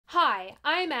Hi,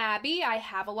 I'm Abby, I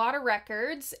have a lot of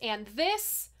records, and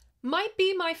this might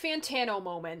be my Fantano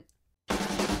moment.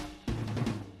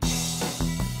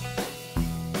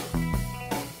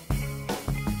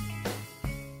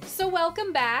 So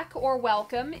welcome back, or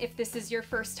welcome if this is your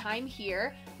first time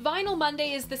here. Vinyl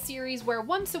Monday is the series where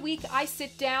once a week I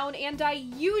sit down and I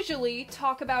usually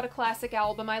talk about a classic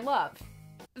album I love.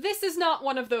 This is not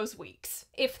one of those weeks.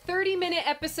 If 30-minute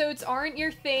episodes aren't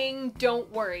your thing,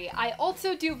 don't worry. I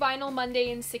also do Vinyl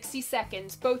Monday in 60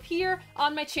 seconds, both here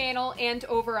on my channel and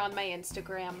over on my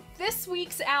Instagram. This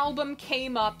week's album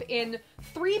came up in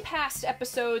 3 past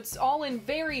episodes, all in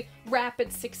very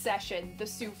rapid succession. The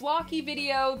Souvlaki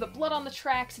video, the Blood on the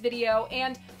Tracks video,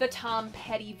 and the Tom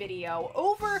Petty video.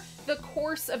 Over the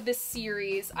course of this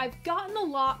series, I've gotten a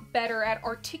lot better at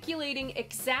articulating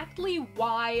exactly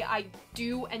why I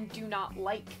do and do not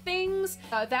like things.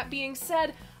 That being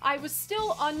said, I was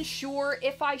still unsure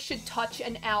if I should touch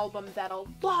an album that a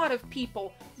lot of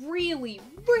people really,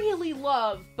 really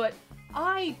love, but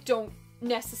I don't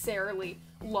necessarily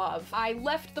love. I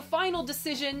left the final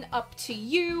decision up to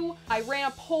you. I ran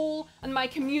a poll on my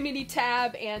community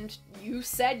tab and you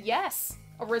said yes.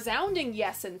 A resounding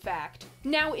yes, in fact.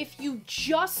 Now, if you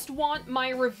just want my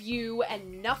review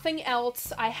and nothing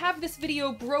else, I have this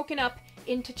video broken up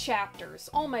into chapters.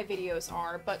 All my videos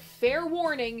are, but fair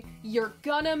warning, you're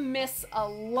gonna miss a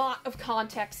lot of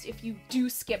context if you do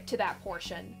skip to that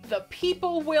portion. The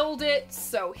people willed it,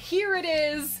 so here it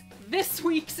is, this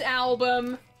week's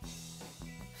album,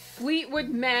 Fleetwood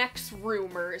Mac's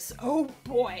Rumours. Oh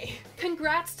boy.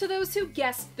 Congrats to those who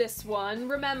guessed this one.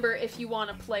 Remember, if you want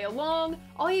to play along,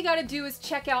 all you gotta do is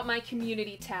check out my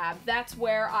community tab. That's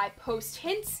where I post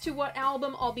hints to what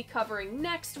album I'll be covering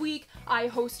next week. I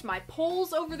host my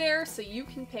polls over there so you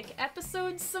can pick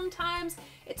episodes sometimes.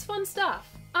 It's fun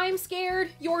stuff. I'm scared,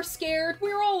 you're scared,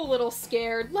 we're all a little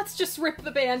scared. Let's just rip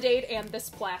the band-aid and this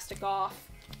plastic off.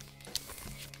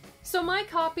 So my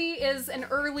copy is an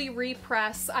early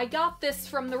repress. I got this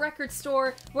from the record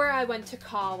store where I went to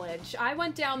college. I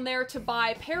went down there to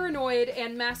buy Paranoid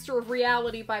and Master of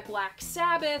Reality by Black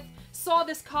Sabbath, saw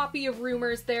this copy of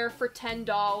Rumours there for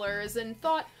 $10, and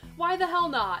thought, why the hell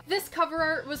not? This cover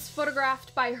art was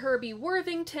photographed by Herbie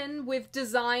Worthington with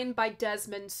design by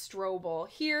Desmond Strobel.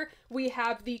 Here we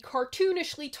have the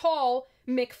cartoonishly tall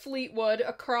Mick Fleetwood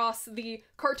across the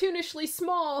cartoonishly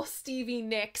small Stevie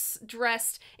Nicks,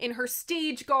 dressed in her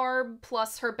stage garb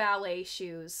plus her ballet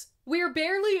shoes. We're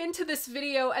barely into this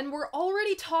video and we're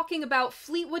already talking about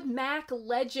Fleetwood Mac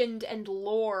legend and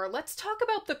lore. Let's talk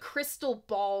about the crystal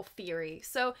ball theory.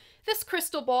 So this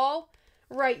crystal ball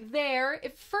right there,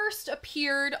 it first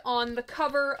appeared on the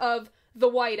cover of the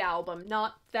White Album,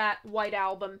 not that White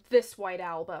Album, this White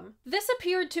Album. This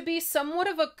appeared to be somewhat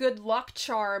of a good luck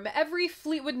charm. Every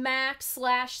Fleetwood Mac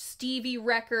 / Stevie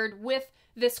record with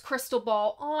this crystal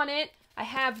ball on it. I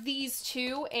have these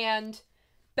two and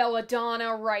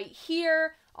Belladonna right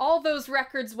here. All those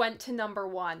records went to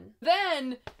 #1.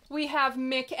 Then we have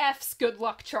Mick F's good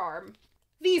luck charm.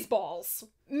 These balls.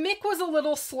 Mick was a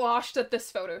little sloshed at this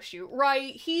photo shoot,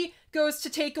 right? He goes to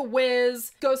take a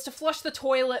whiz, goes to flush the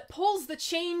toilet, pulls the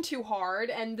chain too hard,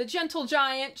 and the gentle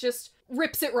giant just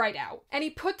rips it right out. And he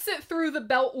puts it through the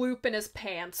belt loop in his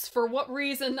pants. For what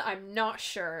reason, I'm not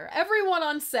sure. Everyone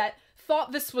on set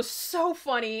thought this was so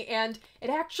funny, and it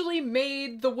actually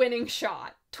made the winning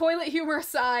shot. Toilet humor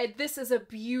aside, this is a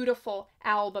beautiful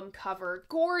album cover.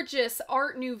 Gorgeous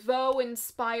Art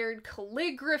Nouveau-inspired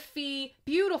calligraphy,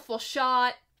 beautiful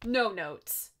shot, no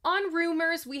notes. On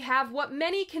Rumours, we have what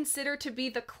many consider to be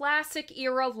the classic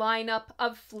era lineup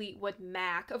of Fleetwood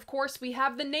Mac. Of course, we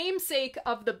have the namesake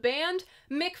of the band,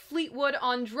 Mick Fleetwood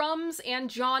on drums and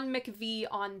John McVie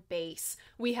on bass.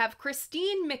 We have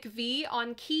Christine McVie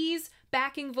on keys,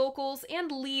 backing vocals,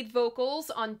 and lead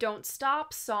vocals on Don't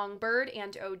Stop, Songbird,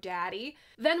 and Oh Daddy.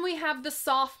 Then we have the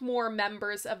sophomore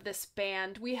members of this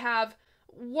band. We have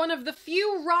one of the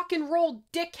few rock and roll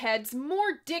dickheads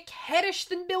more dickheadish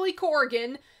than Billy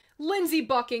Corgan, Lindsey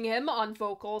Buckingham on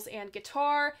vocals and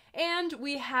guitar, and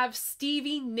we have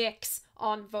Stevie Nicks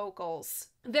on vocals.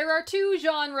 There are 2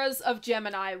 genres of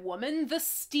Gemini woman, the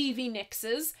Stevie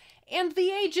Nickses, and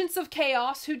the agents of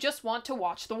chaos who just want to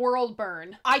watch the world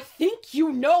burn. I think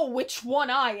you know which one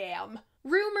I am.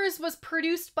 Rumours was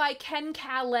produced by Ken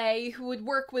Calais, who would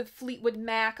work with Fleetwood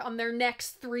Mac on their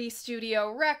next 3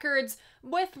 studio records,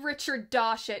 with Richard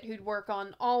Doshett, who'd work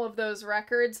on all of those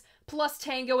records, plus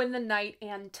Tango in the Night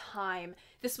and Time.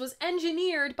 This was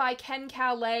engineered by Ken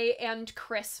Calais and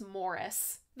Chris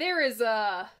Morris. There is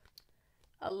a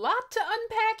lot to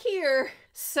unpack here,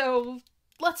 so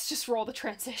let's just roll the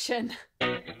transition.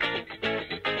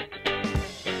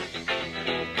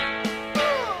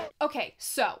 Okay,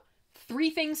 so 3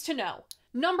 things to know.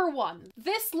 Number 1,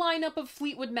 this lineup of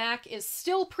Fleetwood Mac is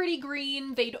still pretty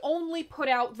green. They'd only put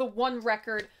out the 1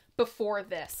 record before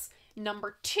this.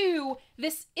 Number 2,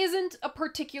 this isn't a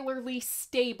particularly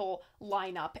stable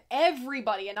lineup.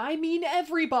 Everybody, and I mean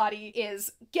everybody,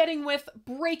 is getting with,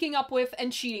 breaking up with,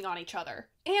 and cheating on each other.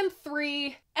 And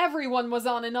 3, everyone was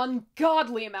on an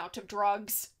ungodly amount of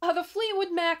drugs. The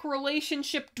Fleetwood Mac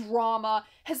relationship drama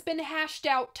has been hashed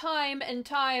out time and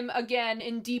time again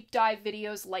in deep dive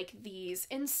videos like these.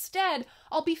 Instead,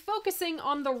 I'll be focusing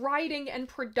on the writing and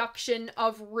production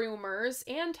of Rumours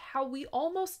and how we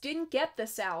almost didn't get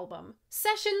this album.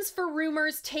 Sessions for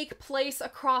Rumours take place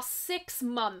across 6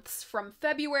 months, from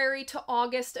February to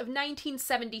August of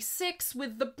 1976,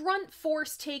 with the brunt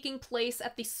force taking place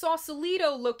at the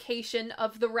Sausalito location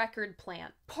of the record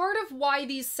plant. Part of why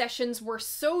these sessions were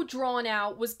so drawn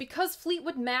out was because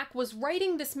Fleetwood Mac was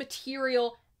writing this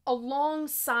material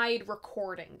alongside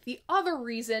recording. The other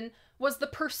reason was the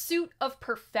pursuit of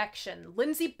perfection.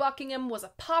 Lindsey Buckingham was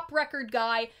a pop record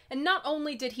guy, and not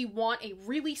only did he want a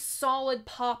really solid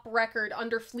pop record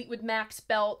under Fleetwood Mac's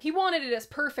belt, he wanted it as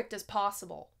perfect as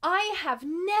possible. I have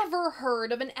never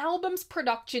heard of an album's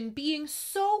production being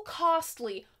so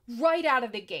costly right out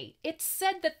of the gate. It's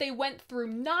said that they went through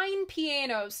 9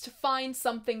 pianos to find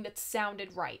something that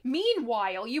sounded right.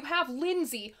 Meanwhile, you have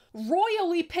Lindsey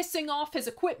royally pissing off his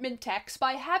equipment techs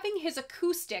by having his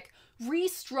acoustic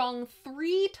restrung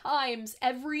 3 times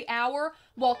every hour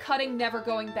while cutting Never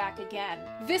Going Back Again.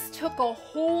 This took a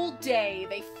whole day.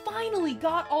 They finally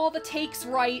got all the takes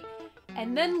right,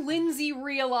 and then Lindsey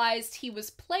realized he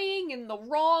was playing in the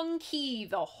wrong key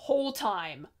the whole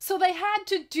time. So they had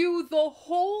to do the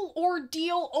whole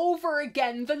ordeal over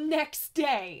again the next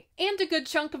day. And a good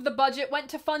chunk of the budget went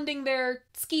to funding their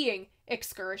skiing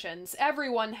excursions.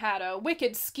 Everyone had a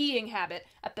wicked skiing habit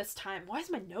at this time. Why is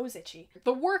my nose itchy?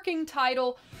 The working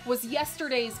title was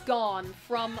Yesterday's Gone,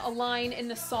 from a line in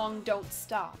the song Don't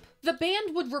Stop. The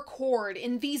band would record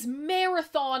in these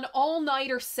marathon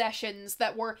all-nighter sessions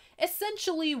that were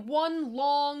essentially one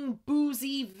long,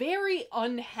 boozy, very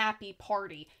unhappy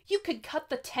party. You could cut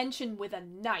the tension with a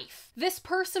knife. This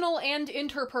personal and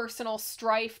interpersonal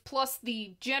strife, plus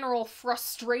the general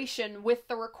frustration with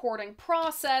the recording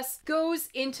process, goes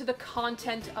into the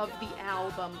content of the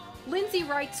album. Lindsey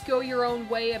writes Go Your Own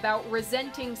Way about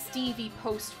resenting Stevie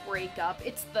post-breakup.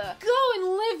 It's the "go and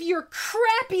live your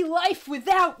crappy life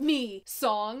without me"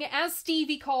 song, as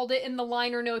Stevie called it in the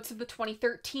liner notes of the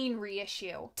 2013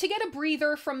 reissue. To get a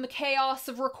breather from the chaos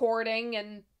of recording,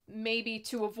 and maybe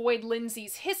to avoid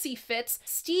Lindsey's hissy fits,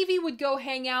 Stevie would go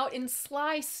hang out in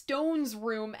Sly Stone's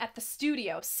room at the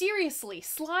studio. Seriously,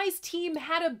 Sly's team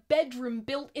had a bedroom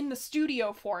built in the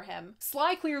studio for him.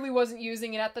 Sly clearly wasn't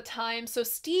using it at the time, so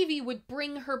Stevie would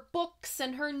bring her books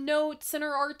and her notes and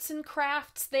her arts and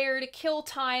crafts there to kill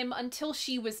time until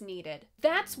she was needed.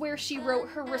 That's where she wrote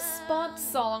her response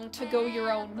song to Go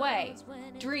Your Own Way,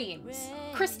 Dreams.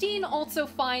 Christine also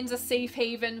finds a safe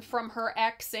haven from her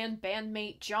ex and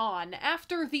bandmate John.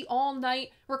 After the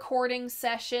all-night recording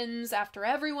sessions, after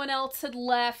everyone else had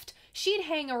left, she'd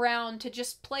hang around to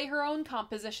just play her own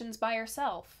compositions by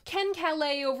herself. Ken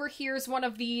Calais overhears one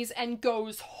of these and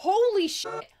goes, "Holy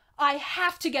shit! I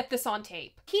have to get this on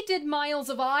tape." He did Miles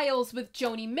of Isles with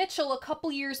Joni Mitchell a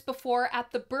couple years before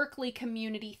at the Berkeley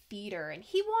Community Theater, and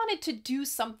he wanted to do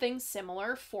something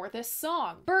similar for this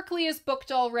song. Berkeley is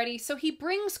booked already, so he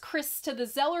brings Chris to the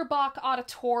Zellerbach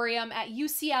Auditorium at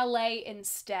UCLA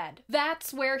instead.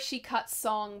 That's where she cut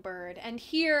Songbird, and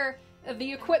here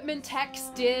the equipment techs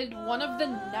did one of the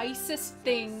nicest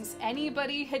things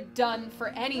anybody had done for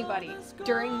anybody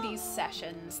during these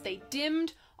sessions. They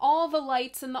dimmed all the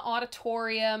lights in the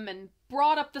auditorium and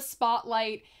brought up the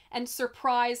spotlight and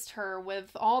surprised her with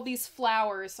all these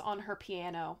flowers on her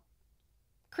piano.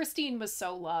 Christine was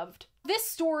so loved. This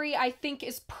story, I think,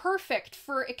 is perfect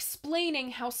for explaining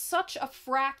how such a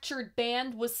fractured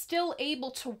band was still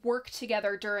able to work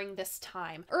together during this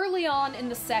time. Early on in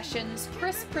the sessions,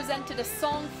 Chris presented a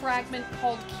song fragment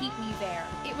called Keep Me There.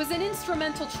 It was an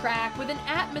instrumental track with an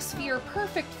atmosphere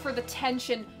perfect for the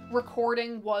tension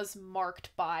recording was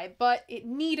marked by, but it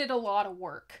needed a lot of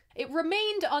work. It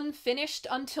remained unfinished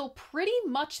until pretty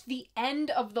much the end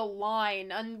of the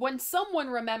line, and when someone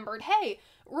remembered, hey,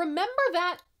 remember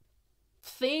that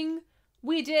thing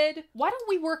We did. Why don't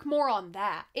we work more on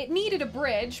that? It needed a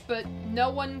bridge, but no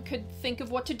one could think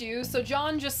of what to do, so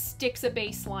John just sticks a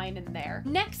bass line in there.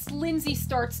 Next, Lindsay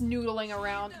starts noodling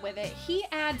around with it. He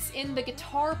adds in the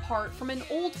guitar part from an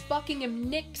old Buckingham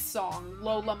Nicks song,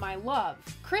 Lola My Love.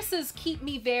 Chris's Keep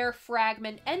Me There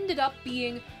fragment ended up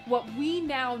being what we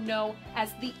now know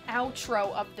as the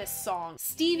outro of this song.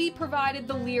 Stevie provided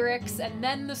the lyrics, and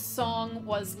then the song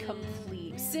was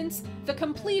complete. Since the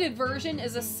completed version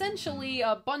is essentially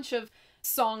a bunch of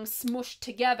songs smushed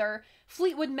together,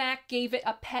 Fleetwood Mac gave it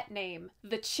a pet name,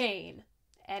 The Chain,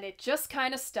 and it just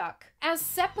kinda stuck. As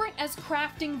separate as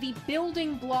crafting the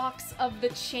building blocks of The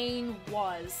Chain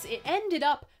was, it ended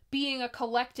up being a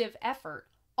collective effort.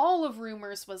 All of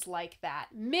Rumours was like that.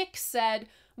 Mick said,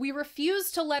 "We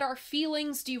refuse to let our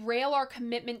feelings derail our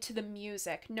commitment to the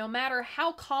music, no matter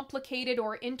how complicated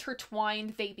or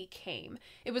intertwined they became.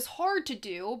 It was hard to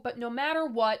do, but no matter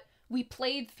what, we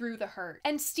played through the hurt."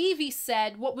 And Stevie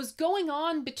said, "What was going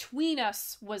on between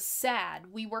us was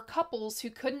sad. We were couples who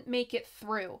couldn't make it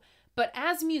through. But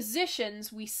as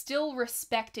musicians, we still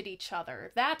respected each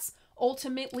other. That's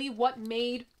ultimately what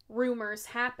made Rumours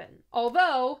happen."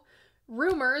 Although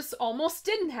Rumours almost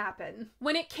didn't happen.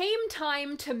 When it came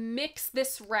time to mix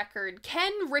this record,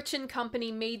 Ken Rich and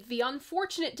Company made the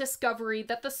unfortunate discovery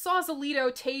that the Sausalito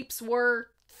tapes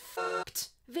were fucked.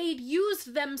 They'd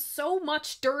used them so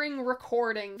much during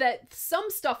recording that some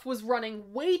stuff was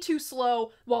running way too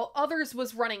slow while others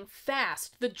was running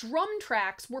fast. The drum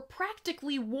tracks were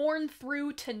practically worn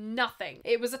through to nothing.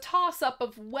 It was a toss-up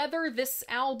of whether this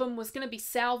album was going to be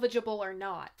salvageable or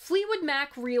not. Fleetwood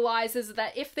Mac realizes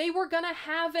that if they were going to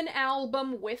have an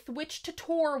album with which to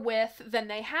tour with, then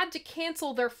they had to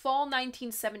cancel their fall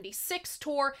 1976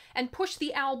 tour and push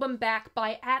the album back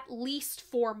by at least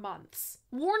 4 months.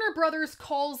 Warner Brothers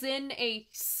calls in a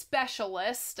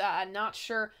specialist, not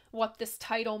sure what this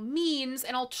title means,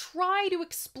 and I'll try to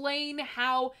explain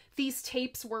how these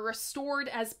tapes were restored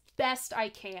as best I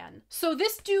can. So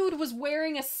this dude was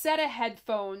wearing a set of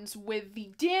headphones with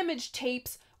the damaged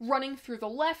tapes running through the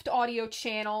left audio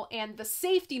channel and the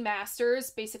safety masters,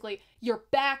 basically your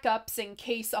backups in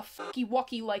case a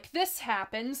fucky-wucky like this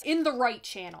happens, in the right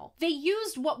channel. They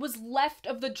used what was left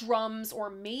of the drums, or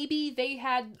maybe they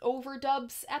had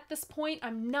overdubs at this point,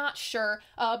 I'm not sure,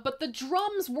 but the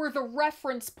drums were the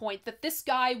reference point that this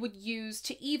guy would use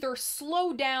to either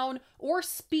slow down or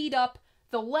speed up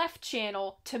the left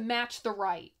channel to match the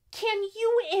right. Can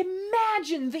you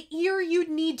imagine the ear you'd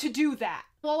need to do that?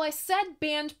 While I said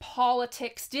band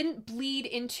politics didn't bleed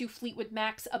into Fleetwood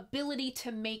Mac's ability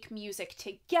to make music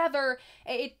together,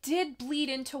 it did bleed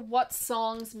into what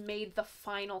songs made the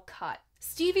final cut.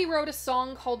 Stevie wrote a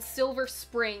song called Silver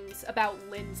Springs about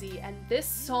Lindsay, and this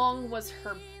song was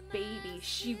her baby.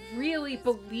 She really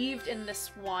believed in this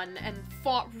one and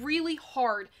fought really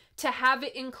hard to have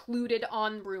it included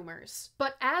on Rumours.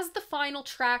 But as the final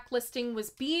track listing was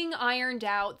being ironed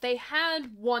out, they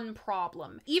had one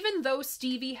problem. Even though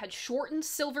Stevie had shortened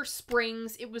Silver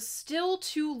Springs, it was still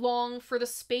too long for the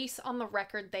space on the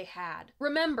record they had.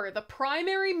 Remember, the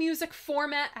primary music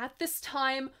format at this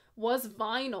time was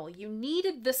vinyl. You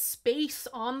needed the space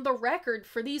on the record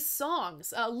for these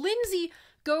songs. Lindsay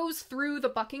goes through the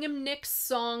Buckingham Nicks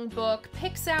songbook,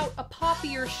 picks out a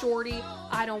poppier shorty,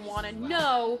 I Don't Wanna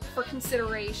Know, for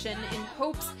consideration in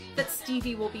hopes that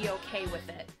Stevie will be okay with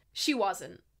it. She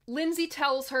wasn't. Lindsay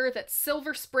tells her that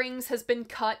Silver Springs has been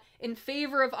cut in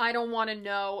favor of I Don't Wanna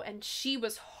Know, and she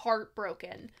was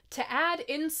heartbroken. To add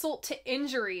insult to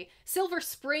injury, Silver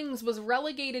Springs was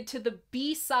relegated to the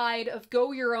B-side of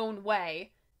Go Your Own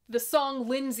Way, the song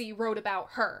Lindsay wrote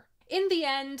about her. In the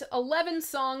end, 11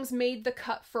 songs made the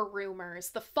cut for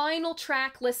Rumours. The final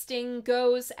track listing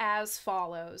goes as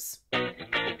follows.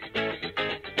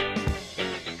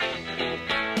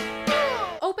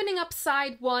 Opening up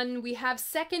side 1, we have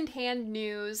Secondhand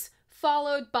News,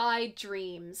 followed by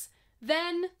Dreams.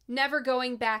 Then, Never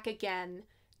Going Back Again.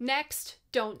 Next,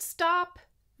 Don't Stop.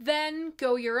 Then,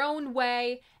 Go Your Own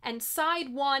Way. And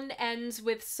side 1 ends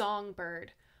with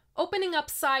Songbird. Opening up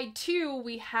side 2,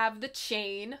 we have The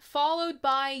Chain, followed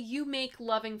by You Make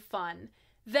Loving Fun.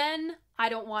 Then, I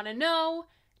Don't Wanna Know.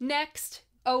 Next,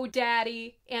 Oh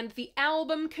Daddy, and the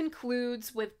album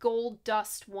concludes with Gold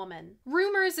Dust Woman.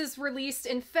 Rumours is released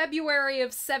in February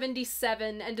of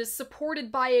 '77 and is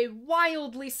supported by a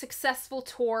wildly successful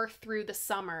tour through the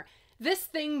summer. This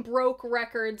thing broke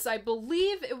records. I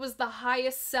believe it was the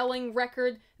highest selling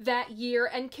record that year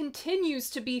and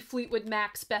continues to be Fleetwood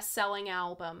Mac's best-selling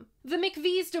album. The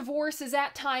McVie's divorce is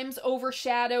at times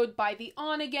overshadowed by the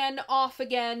on-again,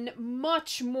 off-again,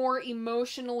 much more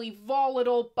emotionally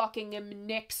volatile Buckingham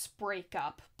Nicks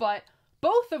breakup, but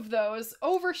both of those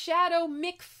overshadow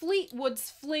Mick Fleetwood's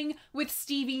fling with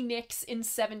Stevie Nicks in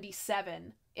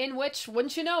 '77, in which,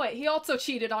 wouldn't you know it, he also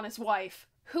cheated on his wife.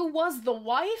 Who was the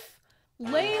wife?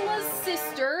 Layla's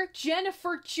sister,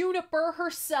 Jennifer Juniper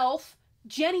herself,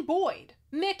 Jenny Boyd.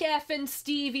 Mick F and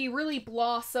Stevie really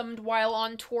blossomed while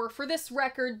on tour for this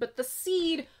record, but the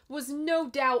seed was no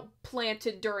doubt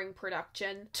planted during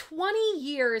production. 20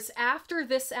 years after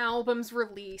this album's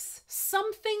release,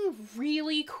 something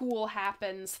really cool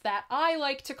happens that I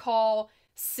like to call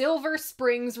Silver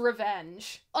Spring's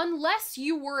Revenge. Unless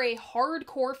you were a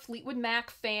hardcore Fleetwood Mac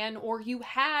fan or you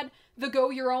had the Go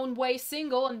Your Own Way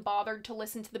single and bothered to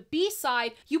listen to the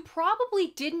B-side, you probably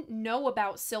didn't know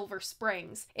about Silver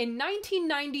Springs. In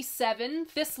 1997,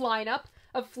 this lineup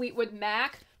of Fleetwood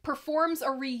Mac performs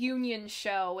a reunion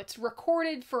show. It's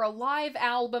recorded for a live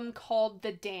album called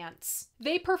The Dance.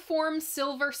 They perform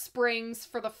Silver Springs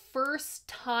for the first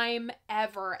time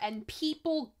ever, and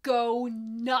people go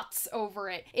nuts over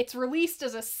it. It's released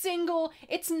as a single,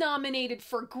 it's nominated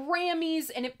for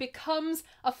Grammys, and it becomes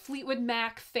a Fleetwood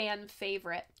Mac fan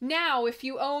favorite. Now, if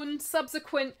you own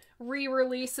subsequent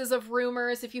re-releases of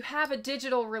Rumours, if you have a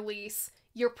digital release,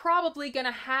 you're probably gonna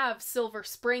have Silver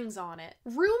Springs on it.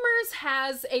 Rumours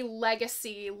has a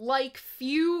legacy like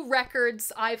few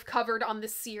records I've covered on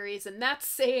this series, and that's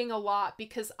saying a lot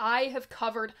because I have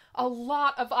covered a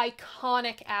lot of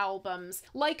iconic albums.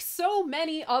 Like so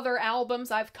many other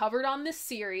albums I've covered on this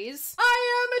series,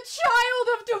 I am a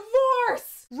child of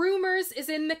divorce! Rumours is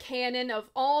in the canon of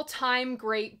all-time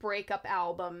great breakup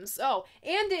albums. Oh,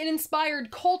 and it inspired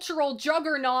cultural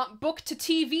juggernaut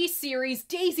book-to-TV series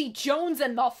Daisy Jones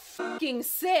and the fucking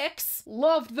Six.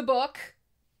 Loved the book.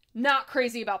 Not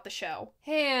crazy about the show.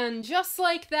 And just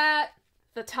like that,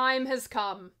 the time has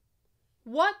come.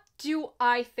 What do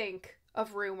I think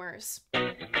of Rumours?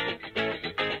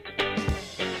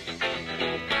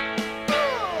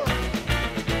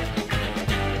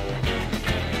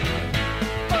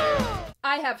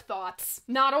 I have thoughts.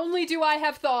 Not only do I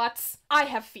have thoughts, I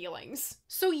have feelings.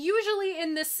 So usually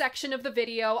in this section of the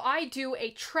video, I do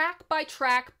a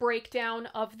track-by-track breakdown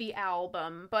of the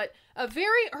album, but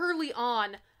very early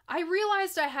on, I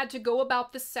realized I had to go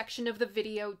about this section of the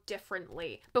video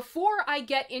differently. Before I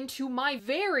get into my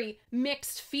very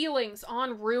mixed feelings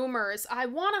on Rumours, I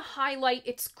want to highlight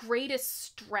its greatest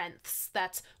strengths.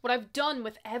 That's what I've done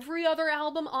with every other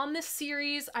album on this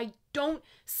series. I don't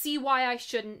see why I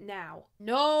shouldn't now.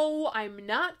 No, I'm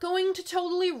not going to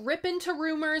totally rip into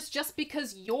Rumours just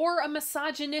because you're a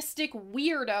misogynistic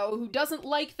weirdo who doesn't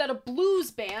like that a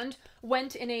blues band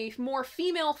went in a more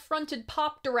female-fronted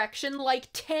pop direction like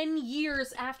 10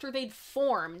 years after they'd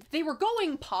formed. They were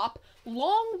going pop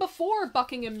long before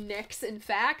Buckingham Nicks, in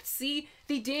fact. See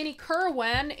the Danny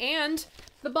Kirwan and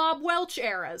the Bob Welch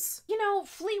eras. You know,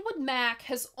 Fleetwood Mac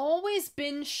has always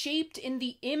been shaped in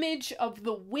the image of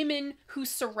the women who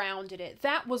surrounded it.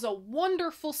 That was a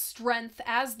wonderful strength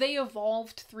as they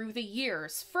evolved through the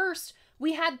years. First,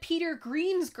 we had Peter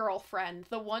Green's girlfriend,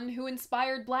 the one who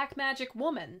inspired Black Magic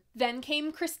Woman. Then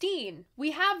came Christine.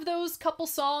 We have those couple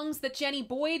songs that Jenny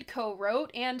Boyd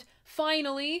co-wrote, and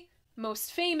finally,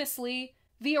 most famously,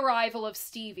 the arrival of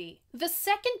Stevie. The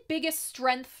second biggest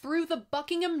strength through the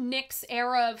Buckingham Nicks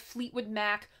era of Fleetwood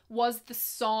Mac was the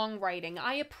songwriting.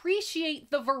 I appreciate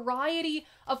the variety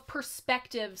of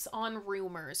perspectives on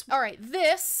Rumours. Alright,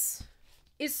 this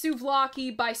is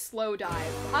Souvlaki by Slowdive.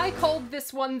 I called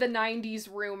this one the 90s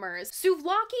Rumours.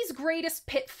 Souvlaki's greatest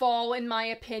pitfall, in my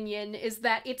opinion, is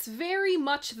that it's very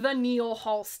much the Neil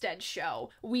Halstead show.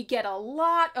 We get a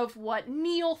lot of what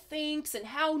Neil thinks and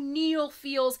how Neil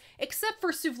feels, except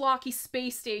for Souvlaki's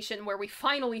Space Station, where we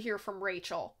finally hear from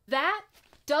Rachel. That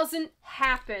doesn't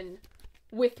happen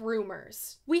with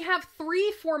Rumours. We have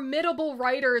 3 formidable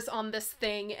writers on this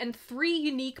thing and 3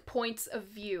 unique points of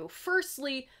view.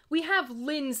 Firstly, we have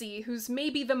Lindsay, who's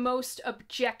maybe the most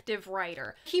objective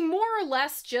writer. He more or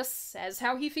less just says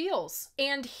how he feels.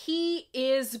 And he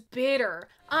is bitter.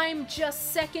 I'm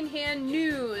just secondhand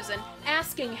news and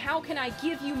asking how can I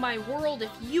give you my world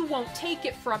if you won't take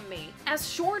it from me.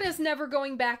 As short as Never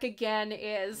Going Back Again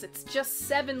is, it's just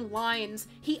 7 lines,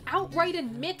 he outright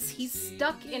admits he's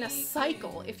stuck in a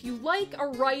cycle. If you like a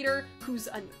writer who's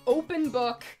an open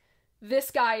book, this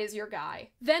guy is your guy.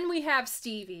 Then we have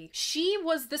Stevie. She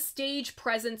was the stage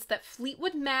presence that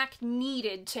Fleetwood Mac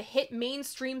needed to hit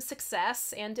mainstream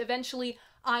success and eventually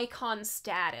icon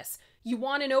status. You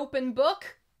want an open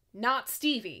book? Not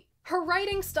Stevie. Her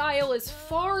writing style is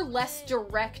far less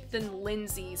direct than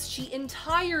Lindsay's. She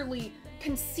entirely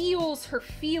conceals her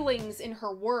feelings in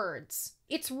her words.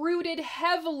 It's rooted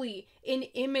heavily in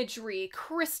imagery,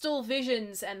 crystal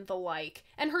visions, and the like,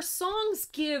 and her songs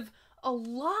give a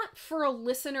lot for a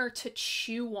listener to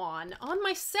chew on. On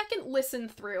my second listen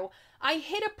through, I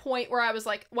hit a point where I was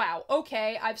like, wow,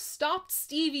 okay, I've stopped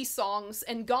Stevie songs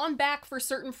and gone back for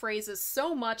certain phrases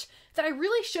so much that I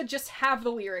really should just have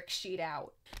the lyric sheet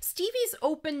out. Stevie's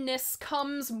openness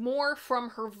comes more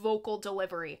from her vocal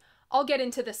delivery. I'll get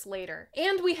into this later.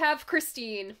 And we have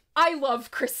Christine. I love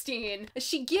Christine.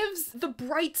 She gives the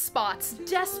bright spots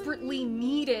desperately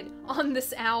needed on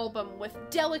this album with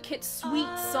delicate, sweet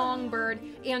songbird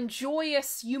and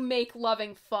joyous you make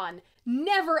loving fun.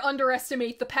 Never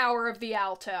underestimate the power of the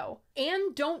alto.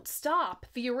 And Don't Stop,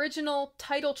 the original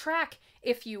title track,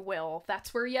 if you will.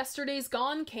 That's where Yesterday's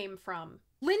Gone came from.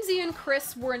 Lindsay and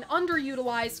Chris were an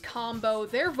underutilized combo.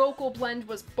 Their vocal blend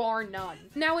was bar none.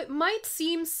 Now, it might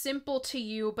seem simple to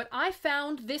you, but I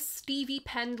found this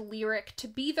Stevie-penned lyric to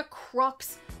be the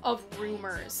crux of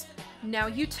Rumours. Now,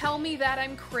 you tell me that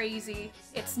I'm crazy.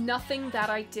 It's nothing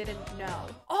that I didn't know.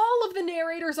 All of the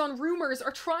narrators on Rumours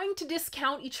are trying to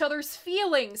discount each other's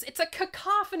feelings. It's a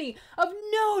cacophony of,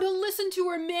 no, to listen to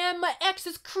her, man, my ex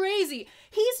is crazy.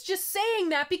 He's just saying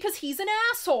that because he's an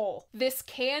asshole. This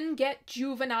can get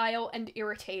juvenile and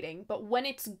irritating, but when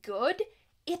it's good,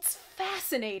 it's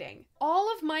fascinating.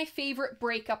 All of my favorite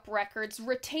breakup records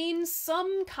retain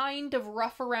some kind of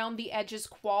rough around the edges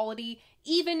quality,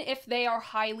 even if they are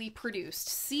highly produced.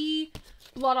 See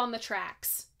Blood on the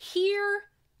Tracks. Here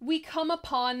we come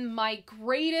upon my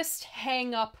greatest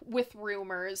hang-up with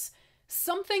Rumours,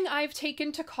 something I've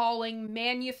taken to calling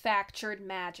manufactured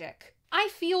magic. I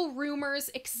feel Rumours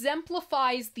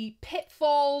exemplifies the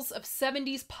pitfalls of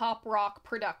 70s pop rock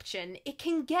production. It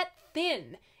can get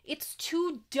thin. It's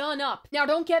too done up. Now,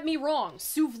 don't get me wrong,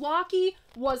 Souvlaki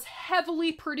was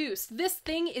heavily produced. This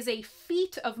thing is a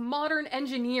feat of modern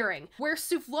engineering, where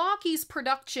Souvlaki's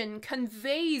production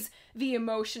conveys the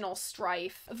emotional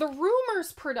strife. The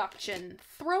Rumours production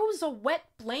throws a wet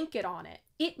blanket on it.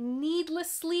 It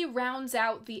needlessly rounds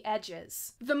out the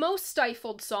edges. The most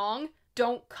stifled song,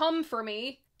 Don't Come For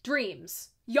Me, Dreams.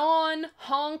 Yawn,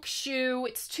 honk, shoo,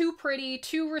 it's too pretty,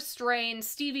 too restrained,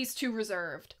 Stevie's too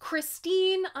reserved.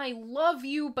 Christine, I love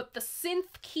you, but the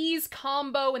synth keys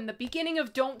combo in the beginning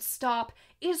of Don't Stop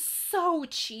is so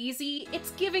cheesy.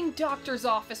 It's giving doctor's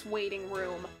office waiting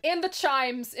room. And the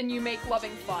chimes in You Make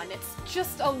Loving Fun. It's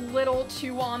just a little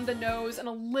too on the nose and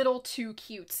a little too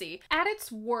cutesy. At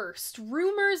its worst,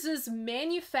 Rumours'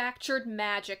 manufactured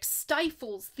magic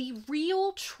stifles the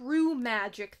real true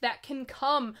magic that can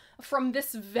come from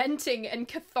this venting and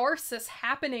catharsis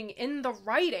happening in the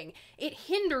writing. It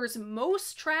hinders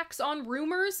most tracks on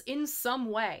Rumours in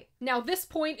some way. Now, this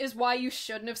point is why you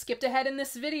shouldn't have skipped ahead in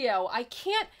this video. I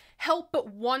can't help but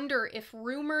wonder if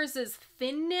Rumours'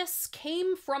 thinness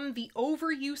came from the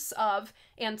overuse of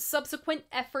and subsequent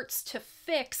efforts to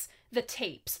fix the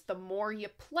tapes. The more you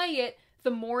play it,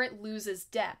 the more it loses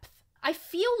depth. I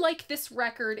feel like this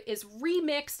record is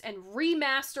remixed and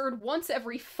remastered once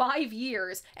every 5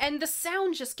 years, and the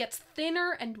sound just gets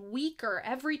thinner and weaker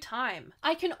every time.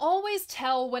 I can always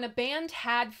tell when a band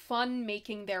had fun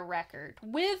making their record.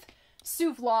 With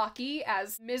Souvlaki,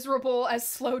 as miserable as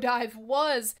Slowdive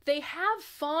was, they have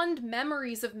fond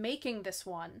memories of making this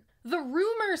one. The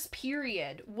Rumours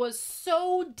period was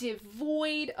so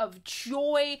devoid of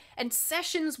joy, and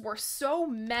sessions were so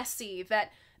messy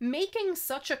that making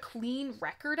such a clean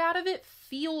record out of it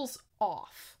feels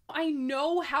off. I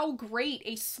know how great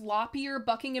a sloppier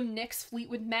Buckingham Nicks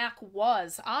Fleetwood Mac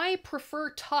was. I prefer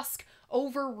Tusk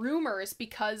over Rumours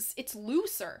because it's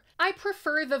looser. I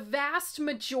prefer the vast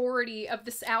majority of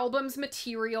this album's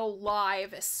material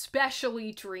live,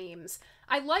 especially Dreams.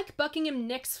 I like Buckingham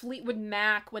Nicks Fleetwood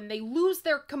Mac when they lose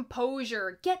their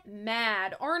composure, get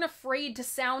mad, aren't afraid to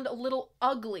sound a little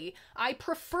ugly. I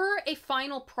prefer a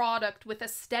final product with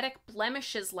aesthetic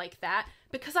blemishes like that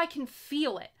because I can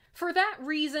feel it. For that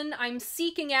reason, I'm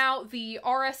seeking out the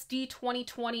RSD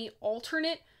 2020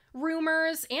 alternate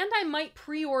Rumours, and I might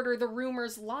pre-order the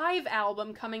Rumours live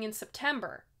album coming in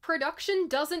September. Production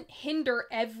doesn't hinder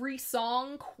every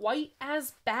song quite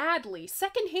as badly.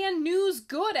 Secondhand news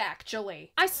good,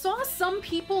 actually. I saw some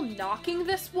people knocking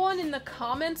this one in the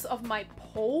comments of my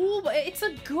poll, but it's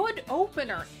a good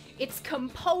opener. It's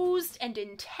composed and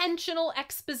intentional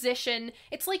exposition.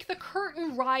 It's like the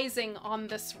curtain rising on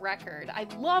this record. I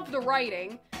love the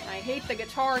writing. I hate the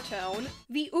guitar tone.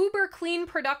 The uber clean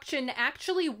production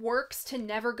actually works to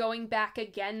Never Going Back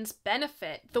Again's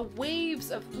benefit. The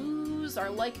waves of oohs solos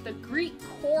are like the Greek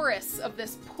chorus of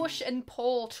this push and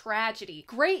pull tragedy.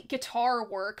 Great guitar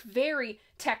work, very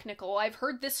technical. I've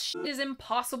heard this shit is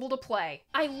impossible to play.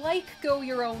 I like Go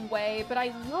Your Own Way, but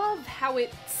I love how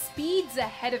it speeds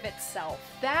ahead of itself.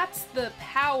 That's the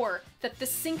power that the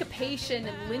syncopation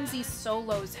and Lindsay's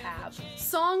solos have.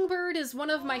 Songbird is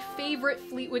one of my favorite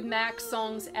Fleetwood Mac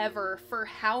songs ever for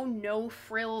how no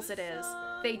frills it is.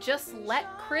 They just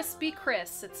let Chris be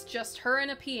Chris. It's just her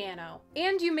and a piano.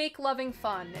 And you make loving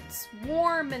fun. It's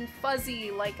warm and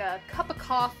fuzzy like a cup of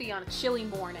coffee on a chilly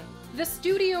morning. The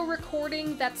studio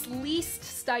recording that's least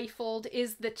stifled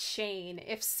is The Chain.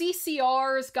 If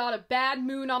CCR's got a bad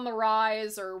moon on the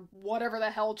rise, or whatever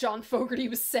the hell John Fogerty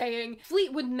was saying,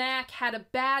 Fleetwood Mac had a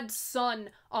bad sun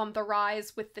on the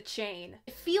rise with The Chain.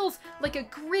 It feels like a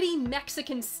gritty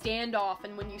Mexican standoff,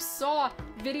 and when you saw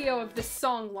video of this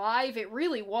song live, it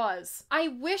really was. I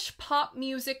wish pop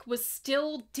music was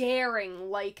still daring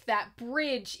like that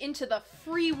bridge into the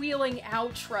freewheeling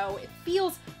outro. It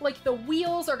feels like the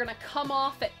wheels are gonna come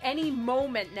off at any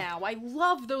moment now. I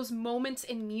love those moments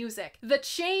in music. The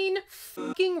Chain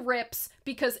fucking rips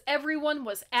because everyone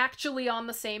was actually on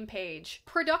the same page.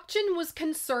 Production was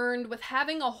concerned with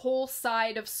having a whole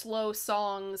side of slow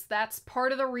songs. That's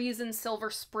part of the reason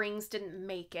Silver Springs didn't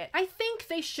make it. I think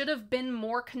they should have been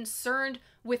more concerned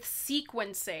with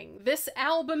sequencing. This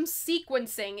album's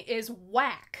sequencing is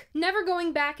whack. Never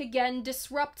Going Back Again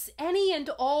disrupts any and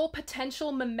all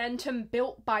potential momentum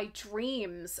built by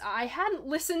Dreams. I hadn't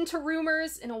listened to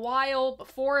Rumours in a while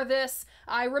before this.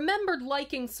 I remembered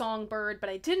liking Songbird, but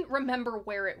I didn't remember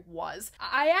where it was.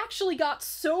 I actually got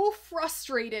so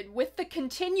frustrated with the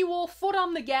continual foot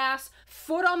on the gas,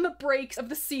 foot on the brakes of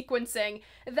the sequencing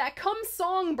that come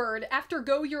Songbird after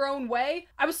Go Your Own Way,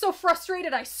 I was so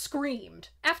frustrated I screamed.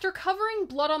 After covering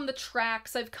Blood on the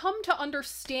Tracks, I've come to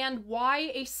understand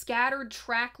why a scattered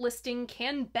track listing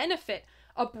can benefit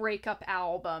a breakup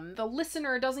album. The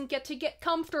listener doesn't get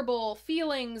comfortable,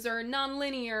 feelings are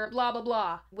non-linear, blah blah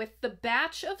blah. With the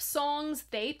batch of songs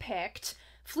they picked,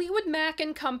 Fleetwood Mac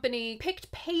and company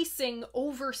picked pacing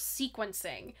over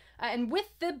sequencing, and with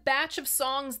the batch of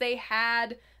songs they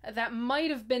had, that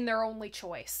might have been their only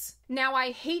choice. Now,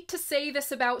 I hate to say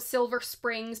this about Silver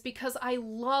Springs because I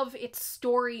love its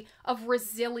story of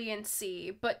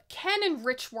resiliency, but Ken and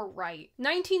Rich were right.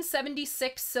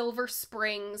 1976 Silver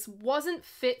Springs wasn't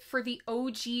fit for the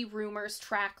OG Rumours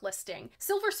track listing.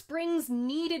 Silver Springs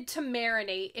needed to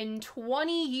marinate in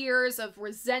 20 years of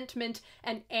resentment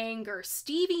and anger.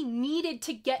 Stevie needed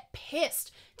to get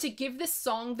pissed to give this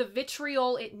song the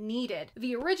vitriol it needed.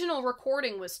 The original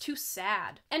recording was too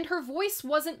sad, and her voice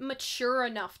wasn't mature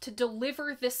enough to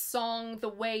deliver this song the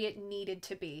way it needed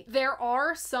to be. There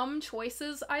are some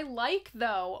choices I like,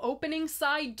 though. Opening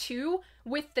side 2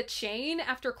 with The Chain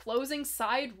after closing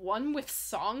side 1 with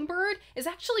Songbird is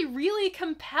actually really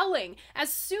compelling.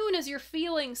 As soon as you're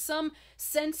feeling some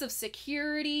sense of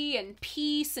security and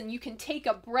peace and you can take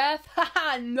a breath,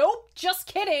 haha, nope, just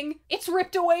kidding, it's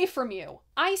ripped away from you.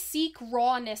 I seek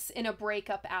rawness in a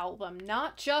breakup album,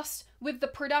 not just with the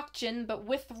production, but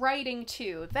with writing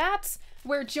too. That's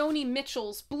where Joni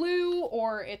Mitchell's Blue,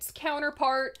 or its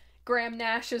counterpart, Graham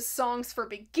Nash's Songs for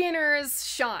Beginners,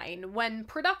 shine. When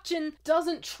production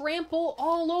doesn't trample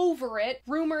all over it,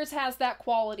 Rumours has that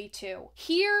quality too.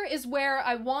 Here is where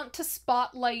I want to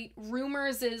spotlight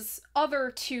Rumours' other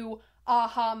two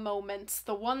aha moments,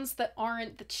 the ones that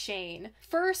aren't The Chain.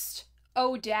 First,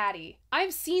 Oh Daddy.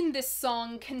 I've seen this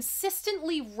song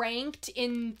consistently ranked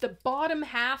in the bottom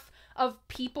half of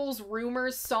people's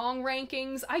Rumours song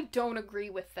rankings. I don't agree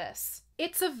with this.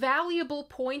 It's a valuable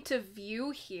point of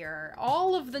view here.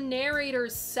 All of the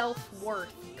narrator's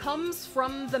self-worth comes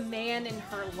from the man in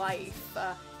her life.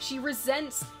 She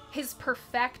resents his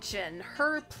perfection.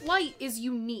 Her plight is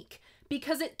unique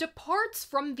because it departs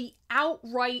from the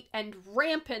outright and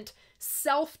rampant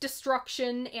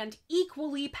self-destruction and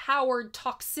equally powered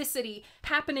toxicity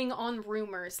happening on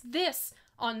Rumours. This,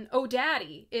 on Oh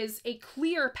Daddy, is a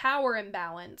clear power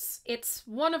imbalance. It's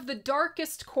one of the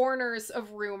darkest corners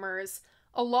of Rumours,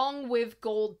 along with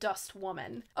Gold Dust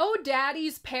Woman. Oh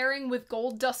Daddy's pairing with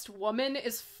Gold Dust Woman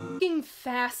is fucking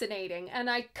fascinating,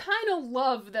 and I kinda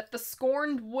love that the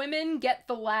scorned women get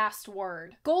the last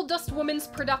word. Gold Dust Woman's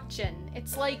production,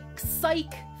 it's like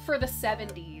Psych for the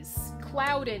 70s,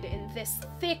 clouded in this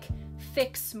thick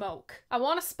smoke. I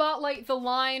want to spotlight the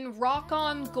line, "Rock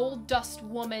on, Gold Dust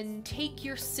Woman, take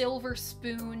your silver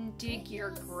spoon, dig your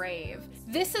grave."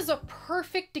 This is a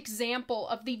perfect example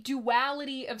of the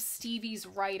duality of Stevie's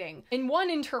writing. In one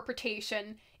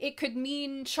interpretation, it could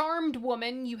mean, charmed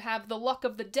woman, you have the luck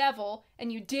of the devil,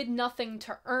 and you did nothing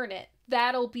to earn it.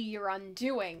 That'll be your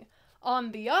undoing.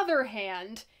 On the other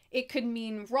hand, it could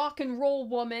mean rock and roll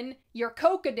woman, your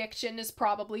coke addiction is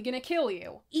probably gonna kill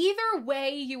you. Either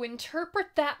way you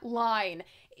interpret that line,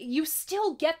 you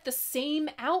still get the same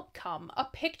outcome, a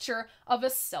picture of a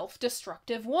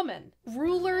self-destructive woman.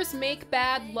 Rulers make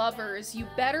bad lovers, you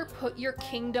better put your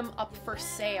kingdom up for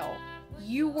sale.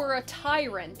 You were a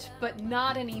tyrant, but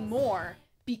not anymore,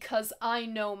 because I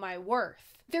know my worth.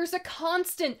 There's a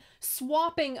constant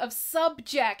swapping of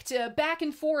subject back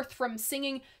and forth from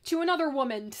singing to another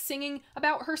woman, to singing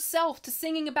about herself, to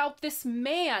singing about this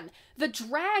man. The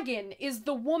dragon is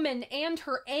the woman and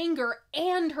her anger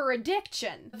and her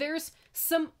addiction. There's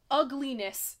some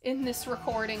ugliness in this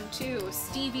recording too.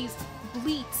 Stevie's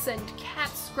bleats and cat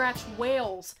scratch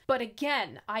wails. But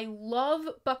again, I love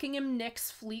Buckingham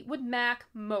Nicks' Fleetwood Mac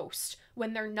most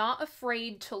when they're not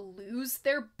afraid to lose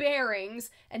their bearings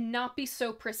and not be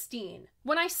so pristine.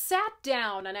 When I sat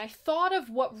down and I thought of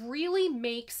what really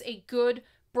makes a good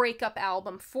breakup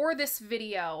album for this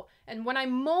video, and when I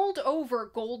mulled over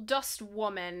Gold Dust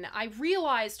Woman, I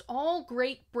realized all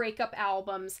great breakup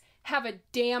albums have a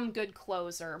damn good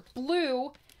closer.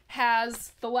 Blue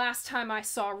has The Last Time I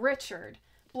Saw Richard.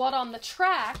 Blood on the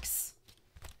Tracks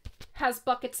has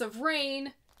Buckets of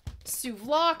Rain.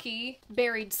 Souvlaki,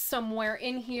 buried somewhere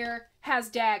in here, has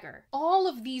Dagger. All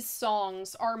of these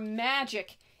songs are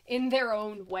magic in their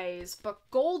own ways, but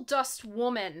Gold Dust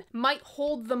Woman might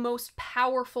hold the most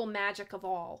powerful magic of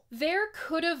all. There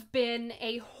could have been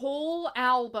a whole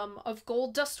album of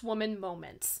Gold Dust Woman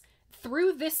moments.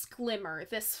 Through this glimmer,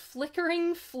 this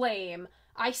flickering flame,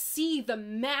 I see the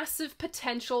massive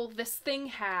potential this thing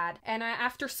had, and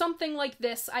after something like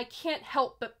this, I can't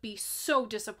help but be so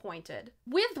disappointed.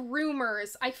 With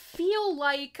Rumours, I feel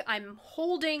like I'm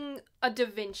holding a Da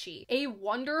Vinci, a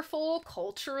wonderful,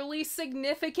 culturally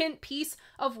significant piece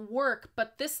of work,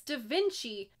 but this Da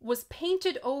Vinci was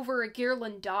painted over a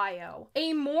Ghirlandaio.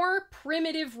 A more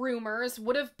primitive Rumours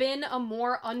would have been a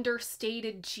more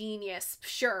understated genius,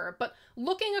 sure, but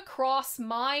looking across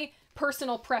my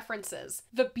personal preferences,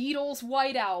 the Beatles'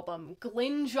 White Album,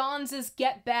 Glyn Johns'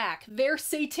 Get Back, Their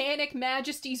Satanic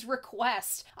Majesty's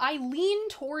Request, I lean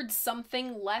towards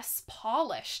something less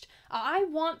polished. I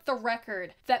want the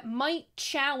record that might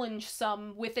challenge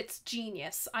some with its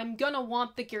genius. I'm gonna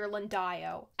want the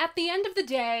Ghirlandaio. At the end of the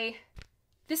day,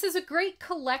 this is a great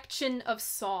collection of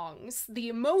songs. The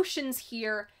emotions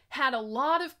here had a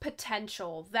lot of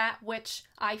potential, that which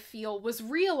I feel was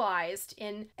realized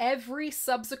in every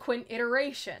subsequent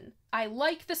iteration. I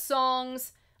like the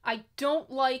songs. I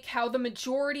don't like how the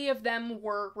majority of them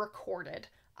were recorded.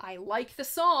 I like the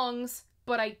songs,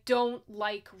 but I don't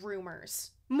like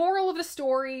Rumours. Moral of the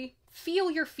story, feel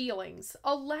your feelings.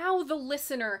 Allow the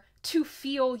listener to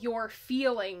feel your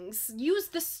feelings. Use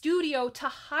the studio to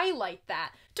highlight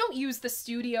that. Don't use the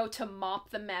studio to mop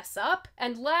the mess up.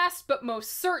 And last but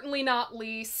most certainly not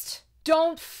least,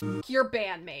 don't f your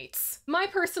bandmates. My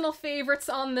personal favorites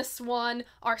on this one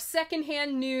are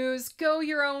Secondhand News, Go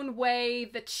Your Own Way,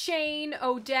 The Chain,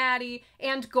 Oh Daddy,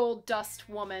 and Gold Dust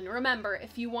Woman. Remember,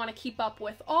 if you want to keep up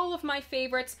with all of my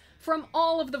favorites from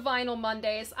all of the Vinyl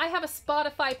Mondays, I have a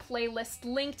Spotify playlist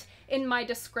linked in my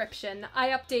description. I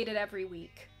update it every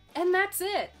week. And that's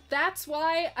it. That's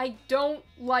why I don't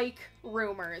like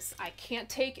Rumours. I can't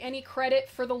take any credit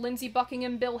for the Lindsey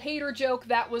Buckingham Bill Hader joke.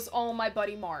 That was all my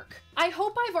buddy Mark. I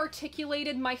hope I've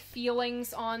articulated my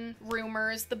feelings on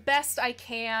Rumours the best I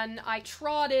can. I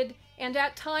trotted and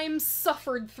at times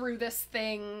suffered through this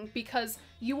thing because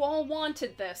you all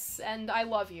wanted this, and I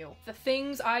love you. The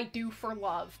things I do for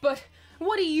love. But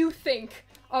what do you think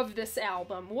of this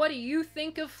album? What do you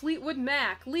think of Fleetwood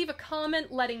Mac? Leave a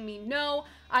comment letting me know.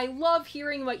 I love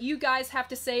hearing what you guys have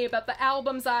to say about the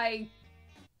albums I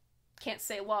can't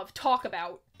say love, talk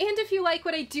about. And if you like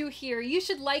what I do here, you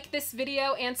should like this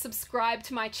video and subscribe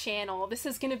to my channel. This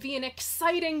is gonna be an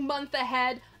exciting month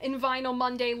ahead in Vinyl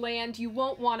Monday land. You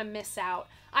won't want to miss out.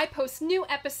 I post new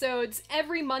episodes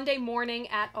every Monday morning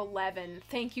at 11.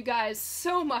 Thank you guys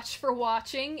so much for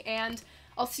watching, and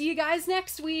I'll see you guys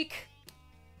next week.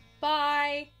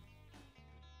 Bye!